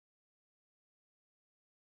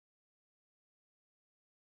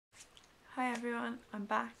Hi everyone, I'm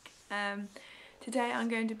back. Today I'm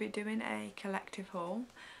going to be doing a collective haul.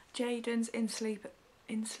 Jaden's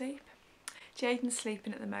Jaden's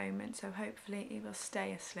sleeping at the moment, so hopefully he will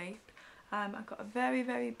stay asleep. I've got a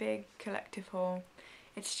very big collective haul.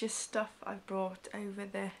 It's just stuff I've brought over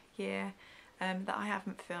the year that I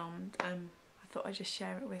haven't filmed. I thought I'd just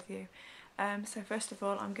share it with you. So first of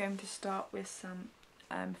all, I'm going to start with some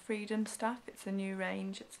Freedom stuff. It's a new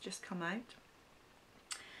range, it's just come out.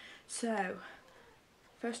 So,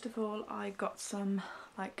 first of all, I got some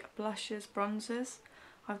like blushes, bronzers.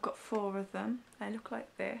 I've got 4 of them. They look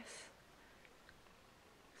like this.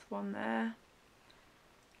 There's one there.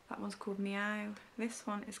 That one's called Meow. This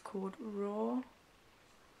one is called Raw.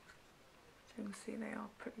 So you can see they are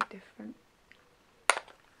pretty different.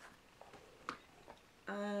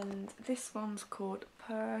 And this one's called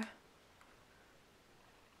Purr.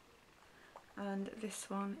 And this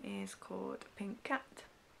one is called Pink Cat.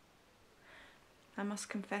 I must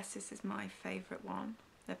confess this is my favourite one,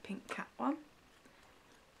 the Pink Cat one.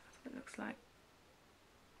 That's what it looks like.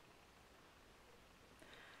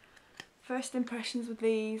 First impressions with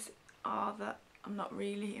these are that I'm not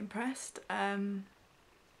really impressed. They're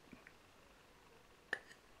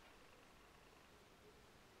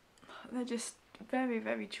just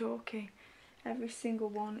very chalky. Every single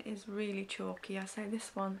one is really chalky. I say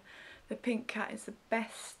this one, the Pink Cat, is the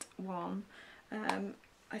best one.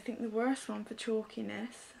 I think the worst one for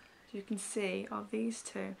chalkiness, as you can see, are these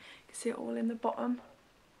two. You can see it all in the bottom.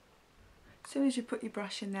 As soon as you put your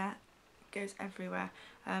brush in there, it goes everywhere.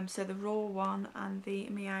 So the Raw one and the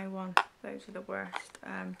Meow one, those are the worst.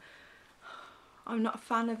 I'm not a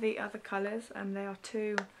fan of the other colours, they are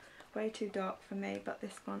way too dark for me, but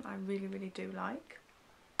this one I really do like.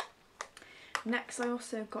 Next, I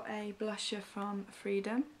also got a blusher from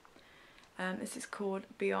Freedom. This is called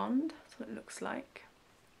Beyond. That's what it looks like.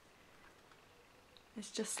 It's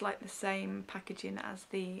just like the same packaging as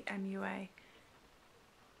the MUA.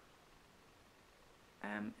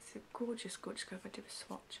 It's a gorgeous cover. I do a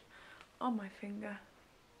swatch on my finger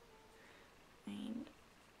and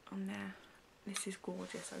on there. This is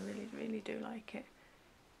gorgeous. I really do like it.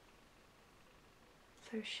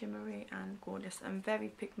 So shimmery and gorgeous and very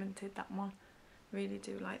pigmented, that one. Really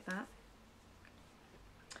do like that.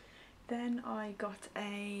 Then I got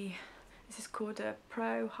this is called a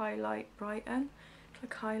Pro Highlight Brighten. It's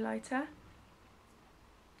like highlighter.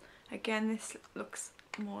 Again, this looks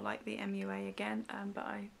more like the MUA again, but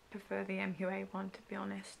I prefer the MUA one, to be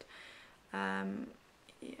honest. Yeah,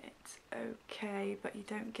 it's okay, but you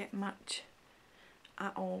don't get much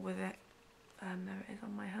at all with it. There it is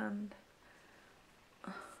on my hand.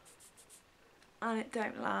 And it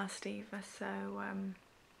don't last either, so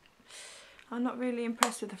I'm not really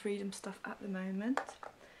impressed with the Freedom stuff at the moment.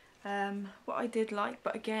 What I did like,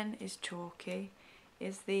 but again is chalky,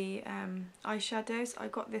 is the eyeshadows. I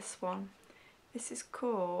got this one. This is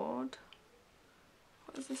called,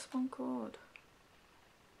 what is this one called?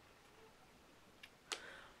 I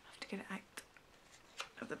have to get it out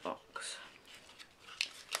of the box.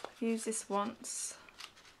 I've used this once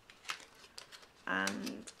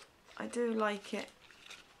and I do like it.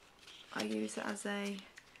 I use it as a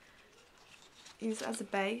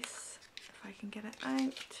base, if I can get it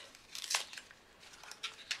out.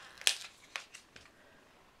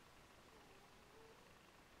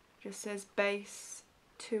 Just says base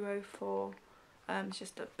 204. It's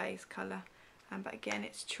just a base colour, but again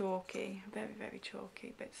it's chalky, very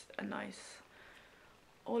chalky, but it's a nice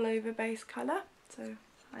all over base colour, so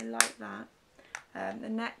I like that. The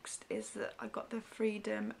next is that I got the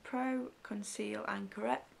Freedom Pro Conceal and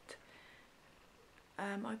Correct.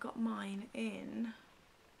 I got mine in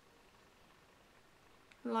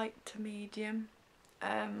light to medium.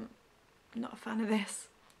 Not a fan of this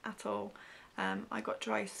at all. I got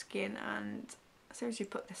dry skin, and as soon as you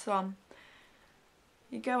put this on,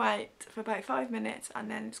 you go out for about 5 minutes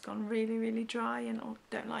and then it's gone really dry, and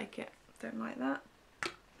don't like it. Don't like that.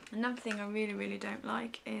 Another thing I really don't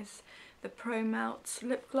like is the Pro Melts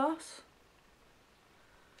lip gloss.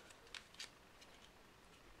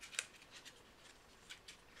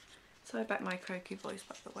 Sorry about my croaky voice,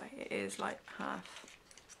 by the way. It is like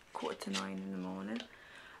 8:45 in the morning.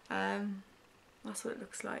 That's what it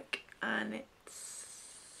looks like, and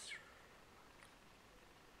it's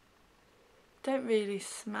don't really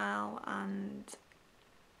smell, and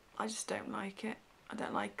I just don't like it. I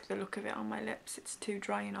don't like the look of it on my lips. It's too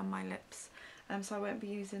drying on my lips, so I won't be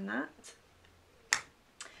using that.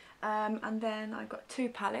 And then I got 2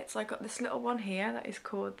 palettes. I got this little one here that is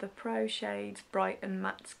called the Pro Shades Bright and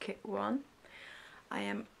Matte Kit 1. I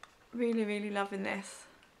am really loving this.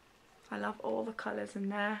 I love all the colours in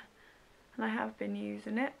there. and I have been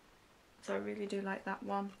using it, so I really do like that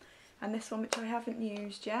one. And this one, which I haven't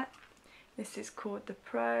used yet, this is called the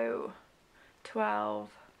Pro 12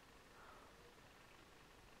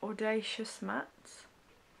 Audacious Mattes,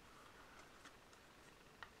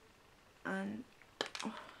 and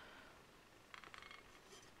oh,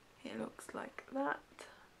 it looks like that.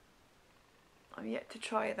 I'm yet to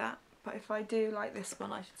try that, but if I do like this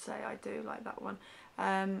one, I should say I do like that one.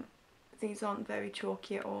 These aren't very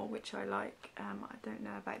chalky at all, which I like. I don't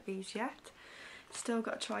know about these yet. Still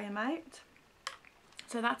got to try them out.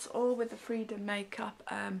 So that's all with the Freedom makeup.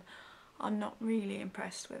 I'm not really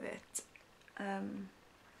impressed with it,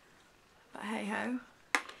 but hey ho.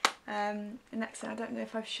 The next thing, I don't know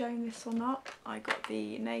if I've shown this or not, I got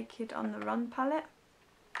the Naked on the Run palette.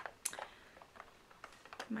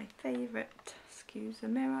 My favourite. Excuse the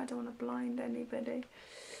mirror, I don't want to blind anybody.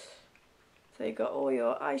 So you've got all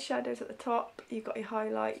your eyeshadows at the top, you've got your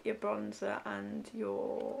highlight, your bronzer and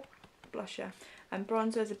your blusher. And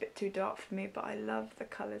bronzer is a bit too dark for me, but I love the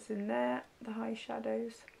colours in there, the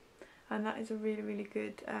eyeshadows. And that is a really, really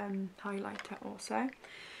good highlighter also.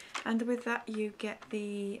 And with that you get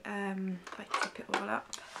the, if I tip it all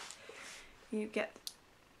up, you get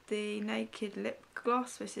the Naked lip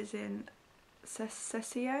gloss, which is in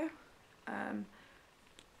xoxo,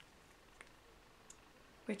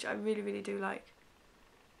 which I really, really do like,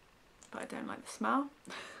 but I don't like the smell.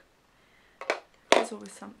 There's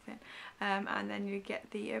always something. And then you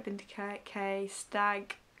get the Urban Decay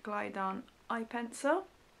Stag Glide On Eye Pencil,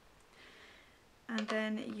 and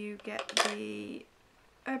then you get the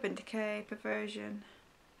Urban Decay Perversion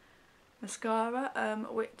Mascara,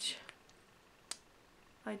 which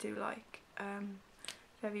I do like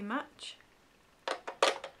very much. I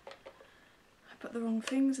put the wrong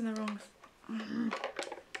things in the wrong...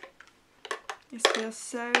 This feels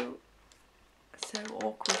so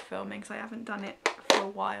awkward filming because I haven't done it for a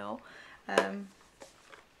while. It's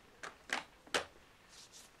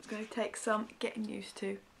going to take some getting used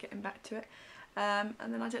to, getting back to it. And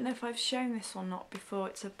then I don't know if I've shown this or not before.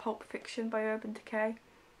 It's a Pulp Fiction by Urban Decay.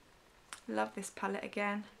 Love this palette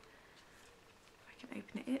again. If I can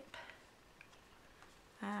open it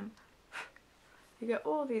up. You get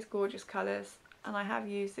all these gorgeous colours, and I have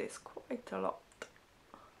used this quite a lot,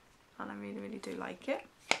 and I really, really do like it.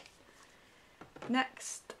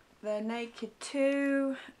 Next, the Naked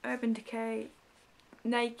 2 Urban Decay,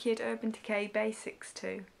 Naked Urban Decay Basics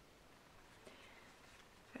 2.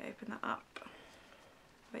 If I open that up,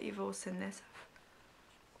 but you've all seen this.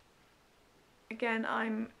 Again,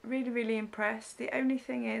 I'm really, really impressed. The only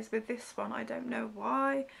thing is with this one, I don't know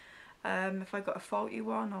why, if I got a faulty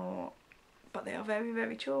one or, but they are very,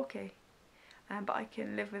 very chalky. But I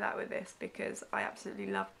can live with that with this because I absolutely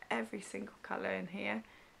love every single colour in here.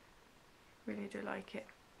 Really do like it.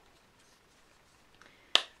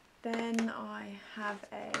 Then I have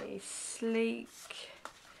a sleek,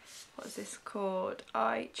 what is this called?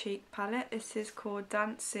 Eye Cheek palette. This is called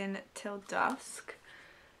Dancing Till Dusk.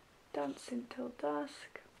 Dancing Till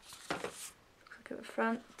Dusk. Look at the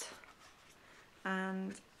front.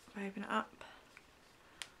 And if I open it up,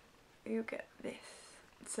 you get this.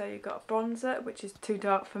 So you've got a bronzer, which is too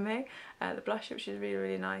dark for me, the blusher, which is really,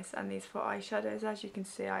 really nice, and these 4 eyeshadows. As you can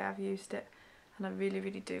see, I have used it and I really,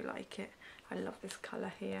 really do like it. I love this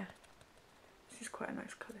colour here. This is quite a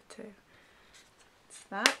nice colour too. That's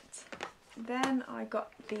that. Then I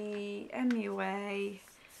got the MUA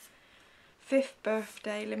 5th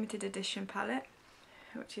Birthday Limited Edition palette,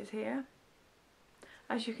 which is here.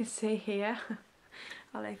 As you can see here,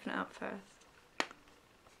 I'll open it up first.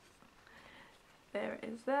 There it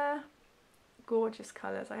is there. Gorgeous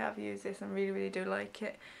colours. I have used this and really, really do like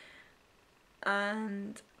it.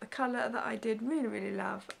 And the colour that I did really, really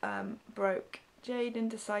love broke. Jaden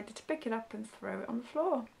decided to pick it up and throw it on the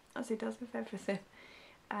floor, as he does with everything.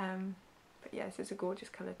 But yes, it's a gorgeous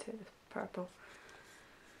colour too, this purple.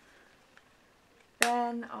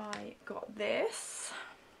 Then I got this,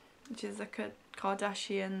 which is a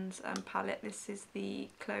Kardashians palette. This is the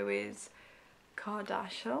Chloe's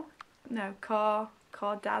Kardashian. No,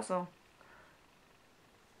 Cardazzle.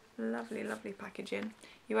 Lovely, lovely packaging.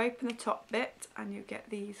 You open the top bit and you get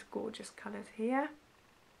these gorgeous colours here.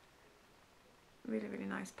 Really, really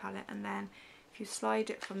nice palette. And then if you slide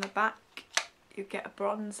it from the back, you get a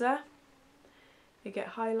bronzer. You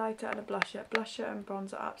get highlighter and a blusher. Blusher and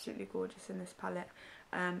bronzer are absolutely gorgeous in this palette.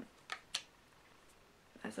 There's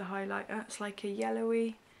a highlighter. It's like a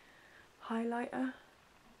yellowy highlighter.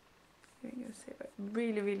 You can see it.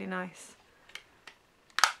 Really, really nice.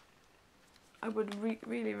 I would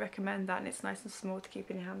really recommend that, and it's nice and small to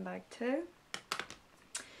keep in your handbag too.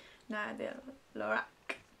 Now the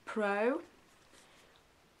Lorac Pro,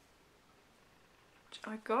 which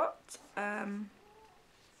I got.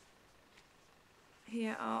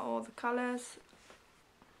 Here are all the colours.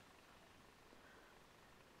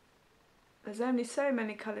 There's only so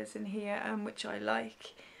many colours in here, which I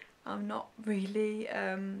like. I'm not really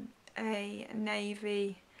a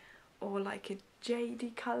navy or like a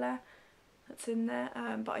jadey colour that's in there,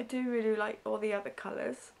 but I do really like all the other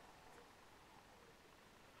colours.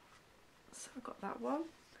 So I got that one.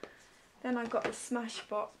 Then I got the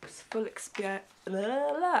Smashbox full exposure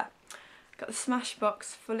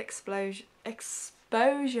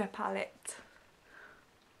palette.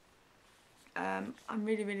 I'm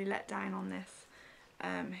really let down on this.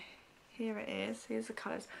 Here it is. Here's the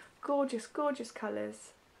colours. Gorgeous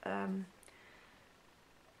colours. The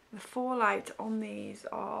fallout on these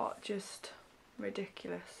are just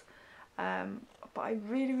ridiculous. But I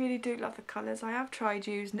really do love the colours. I have tried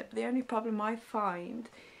using it, but the only problem I find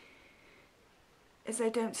is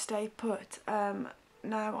they don't stay put.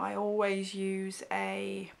 Now I always use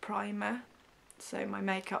a primer, so my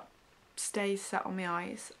makeup stays set on my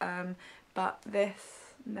eyes, but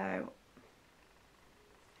this, no,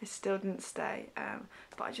 it still didn't stay.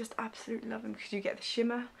 But I just absolutely love them because you get the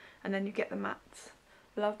shimmer and then you get the mattes.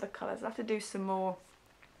 Love the colours. I have to do some more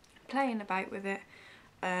playing about with it,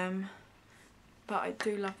 but I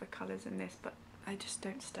do love the colours in this, but I just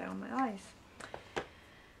don't stay on my eyes.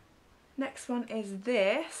 Next one is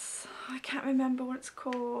this. I can't remember what it's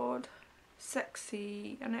called.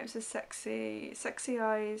 Sexy. I know it's a Sexy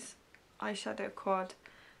Eyes eyeshadow quad.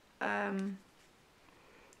 Oh,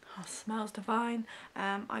 smells divine.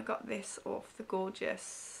 I got this off the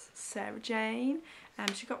gorgeous Sarah Jane.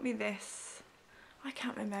 She got me this. I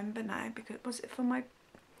can't remember now, because was it for my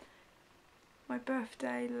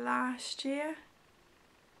birthday last year?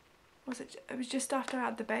 Was it? It was just after I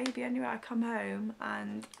had the baby. Anyway, I come home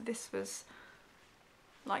and this was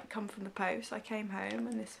like come from the post. I came home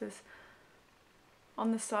and this was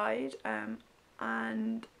on the side,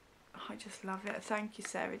 and I just love it. Thank you,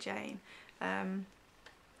 Sarah Jane.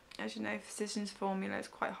 As you know, Physicians Formula is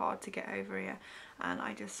quite hard to get over here, and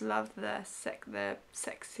I just love the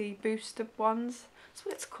Sexy Booster ones. That's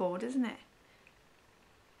what it's called, isn't it?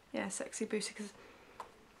 Yeah, Sexy Booster, because it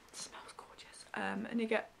smells gorgeous. And you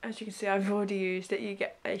get, as you can see, I've already used it. You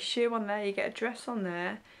get a shoe on there, you get a dress on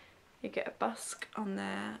there, you get a busk on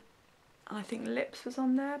there, and I think lips was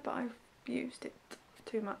on there, but I've used it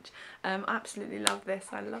too much. I absolutely love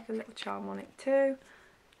this. I love the little charm on it too.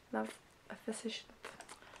 Love a Physician.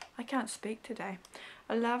 I can't speak today.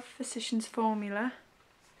 I love Physicians Formula.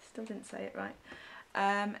 Still didn't say it right.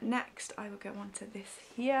 Next, I will go on to this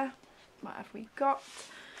here. What have we got?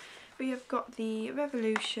 We have got the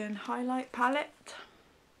Revolution highlight palette.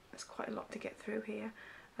 There's quite a lot to get through here.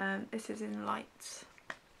 This is in lights,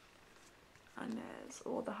 and there's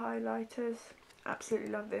all the highlighters. Absolutely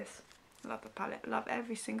love this. Love the palette. Love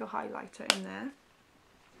every single highlighter in there.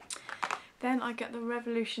 Then I get the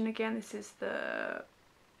Revolution again. This is the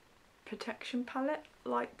Protection palette,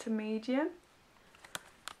 light to medium.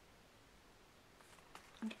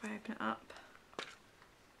 And if I open it up,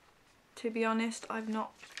 to be honest, I've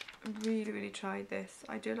not really tried this.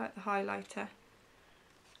 I do like the highlighter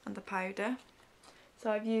and the powder,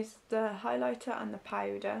 so I've used the highlighter and the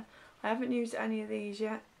powder. I haven't used any of these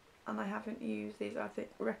yet, and I haven't used these. I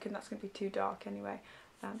reckon that's going to be too dark anyway,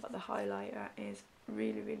 but the highlighter is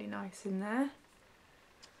really nice in there.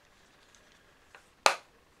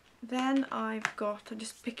 Then I've got, I'm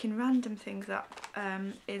just picking random things up,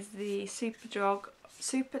 is the Superdrug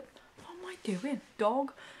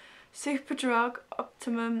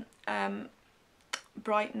Optimum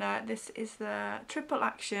Brightener. This is the Triple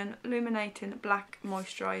Action Illuminating Black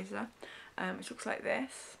Moisturiser, which looks like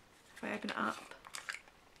this. If I open it up,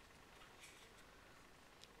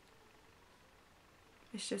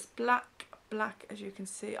 it's just black, as you can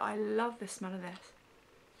see. I love the smell of this.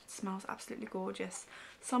 It smells absolutely gorgeous.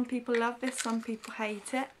 Some people love this, some people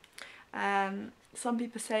hate it. Some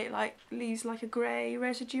people say it leaves like a grey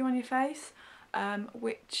residue on your face,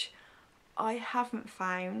 which I haven't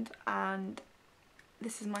found, and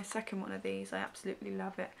this is my second one of these. I absolutely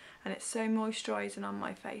love it, and it's so moisturising on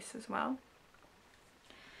my face as well.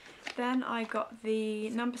 Then I got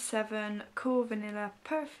the number 7 Cool Vanilla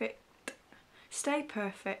Stay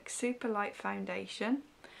Perfect Super Light Foundation.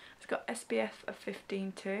 It's got SPF of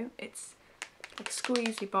 15 too. It's like a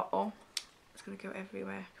squeezy bottle. It's going to go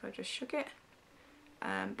everywhere because I just shook it.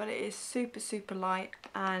 But it is super light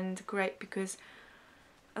and great because,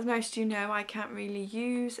 as most of you know, I can't really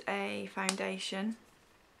use a foundation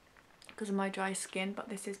because of my dry skin, but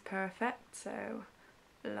this is perfect, so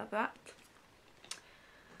love that.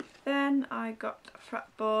 Then I got Frat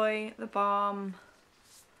Boy The Balm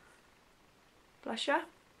blusher,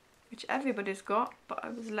 which everybody's got, but I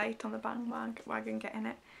was late on the bandwagon getting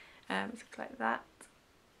it. It looks like that.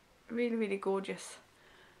 Really, really gorgeous,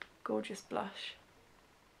 gorgeous blush.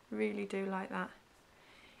 Really do like that.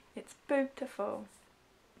 It's beautiful.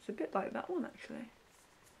 It's a bit like that one actually.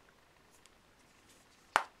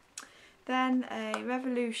 Then a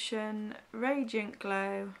Revolution Radiant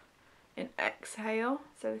Glow in Exhale.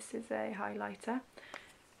 So this is a highlighter.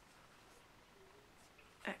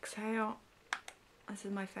 Exhale. This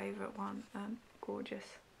is my favourite one.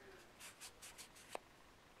 Gorgeous.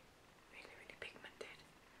 Really, really pigmented.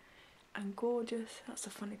 And gorgeous. That's a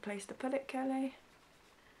funny place to put it, Kelly.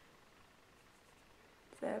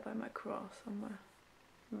 It's there by my cross somewhere.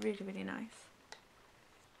 Really, really nice.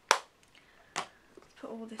 Put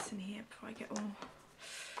all this in here before I get all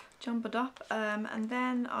jumbled up. And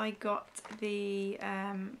then I got the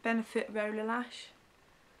Benefit Roller Lash.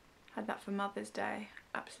 Had that for Mother's Day.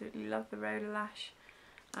 Absolutely love the roller lash,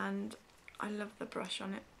 and I love the brush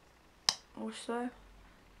on it also.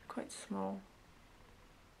 Quite small.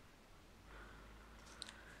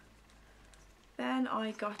 Then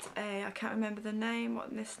I got a, I can't remember the name,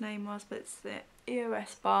 what this name was, but it's the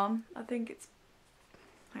EOS Balm. I think it's,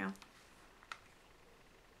 hang on,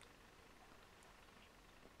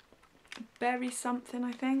 berry something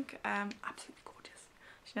I think. Absolutely gorgeous.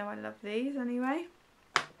 You know I love these anyway.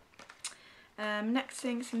 Next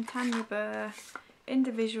thing, some Tanya Burr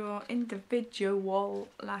individual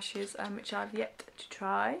lashes, which I've yet to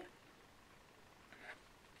try.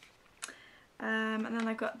 And then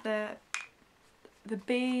I got the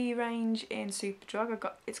B range in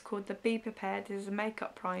Superdrug. It's called the Be Prepared. This is a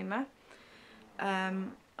makeup primer.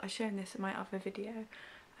 I've shown this in my other video,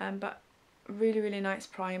 but really, really nice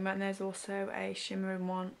primer. And there's also a shimmering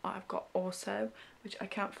one I've got also, which I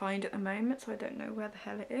can't find at the moment, so I don't know where the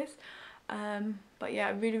hell it is. But yeah,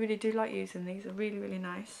 I really, really do like using these. They're really, really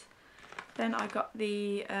nice. Then I got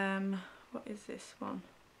the, what is this one?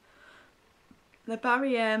 The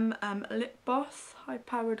Barry M Lip Gloss, High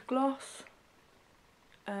Powered Gloss.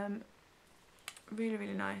 Really,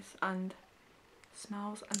 really nice, and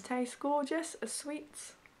smells and tastes gorgeous as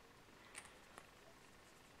sweets.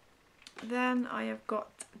 Then I have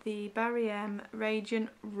got the Barry M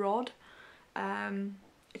Radiant Rod,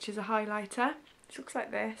 which is a highlighter. It looks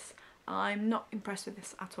like this. I'm not impressed with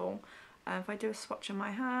this at all. If I do a swatch on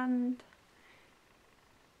my hand,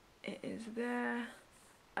 it is there.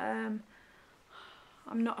 I'm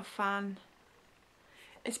not a fan.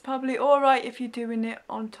 It's probably alright if you're doing it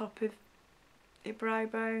on top of your brow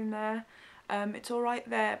bone there. It's alright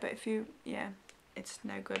there, but if you, yeah, it's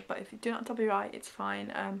no good. But if you do it on top of your eye, it's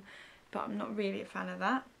fine. But I'm not really a fan of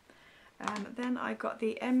that. Then I got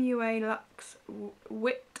the MUA Luxe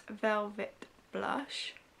Wit Velvet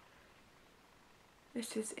Blush.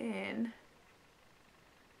 This is in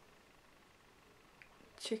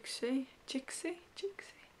Chixie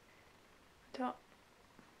top,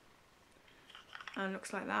 and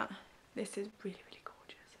looks like that. This is really, really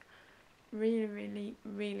gorgeous. Really, really,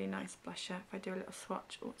 really nice blusher. If I do a little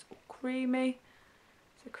swatch, oh, it's all creamy.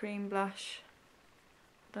 It's a cream blush.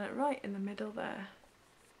 I've done it right in the middle there.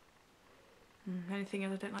 The only thing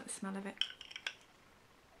is I don't like the smell of it.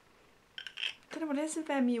 I don't know what it is with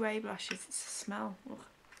MUA blushes, it's a smell. Ugh.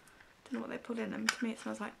 Don't know what they put in them. To me it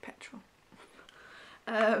smells like petrol.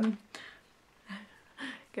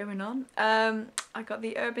 Going on. I got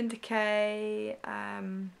the Urban Decay,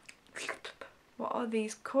 what are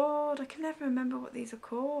these called? I can never remember what these are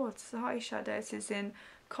called. It's the eyeshadow. This is in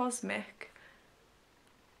Cosmic.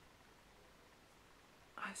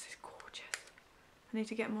 Oh, this is gorgeous. I need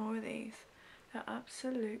to get more of these. They're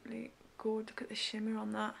absolutely gorgeous. Look at the shimmer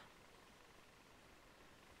on that.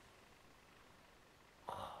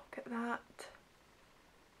 Look at that.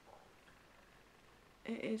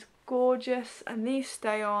 It is gorgeous, and these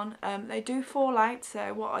stay on. They do fall out,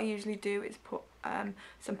 so what I usually do is put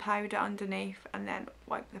some powder underneath and then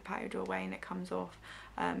wipe the powder away and it comes off.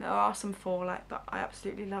 There are some fallout, but I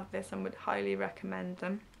absolutely love this and would highly recommend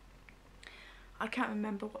them. I can't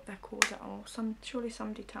remember what they're called at all. Surely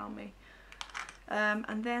somebody tell me.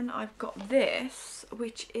 And then I've got this,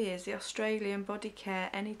 which is the Australian Body Care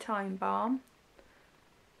Anytime Balm.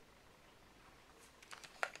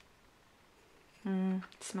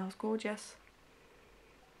 Smells gorgeous.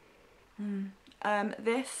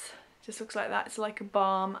 This just looks like that. It's like a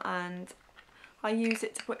balm, and I use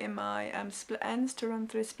it to put in my split ends, to run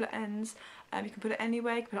through split ends. You can put it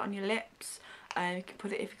anywhere. You can put it on your lips, and you can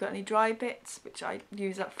put it if you've got any dry bits, which I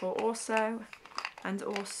use that for also. And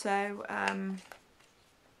also,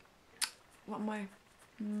 what am I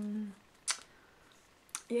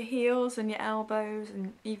your heels and your elbows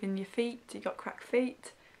and even your feet. You got cracked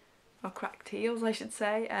feet, or cracked heels I should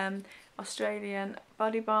say. Australian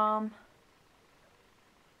body balm,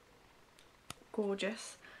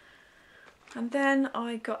 gorgeous. And then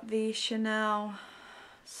I got the Chanel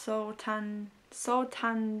Sultan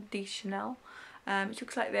de Chanel, which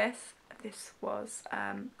looks like this. This was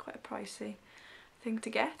quite a pricey thing to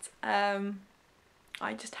get.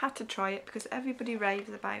 I just had to try it because everybody raves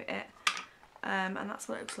about it, and that's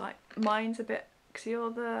what it looks like. Mine's a bit, see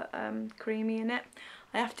all the creamy in it.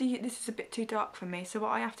 I have to, this is a bit too dark for me, so what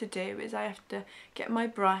I have to do is I have to get my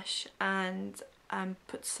brush and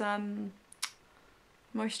put some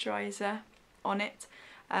moisturiser on it,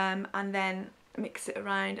 and then mix it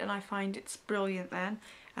around, and I find it's brilliant then.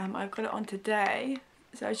 I've got it on today,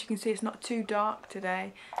 so as you can see it's not too dark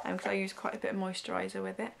today, because I use quite a bit of moisturiser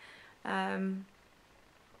with it.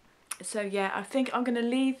 So yeah, I think I'm going to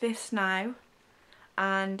leave this now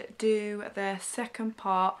and do the second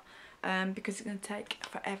part, because it's going to take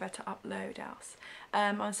forever to upload else.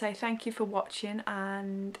 I'll say thank you for watching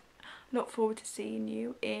and look forward to seeing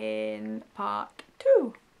you in part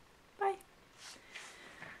 2.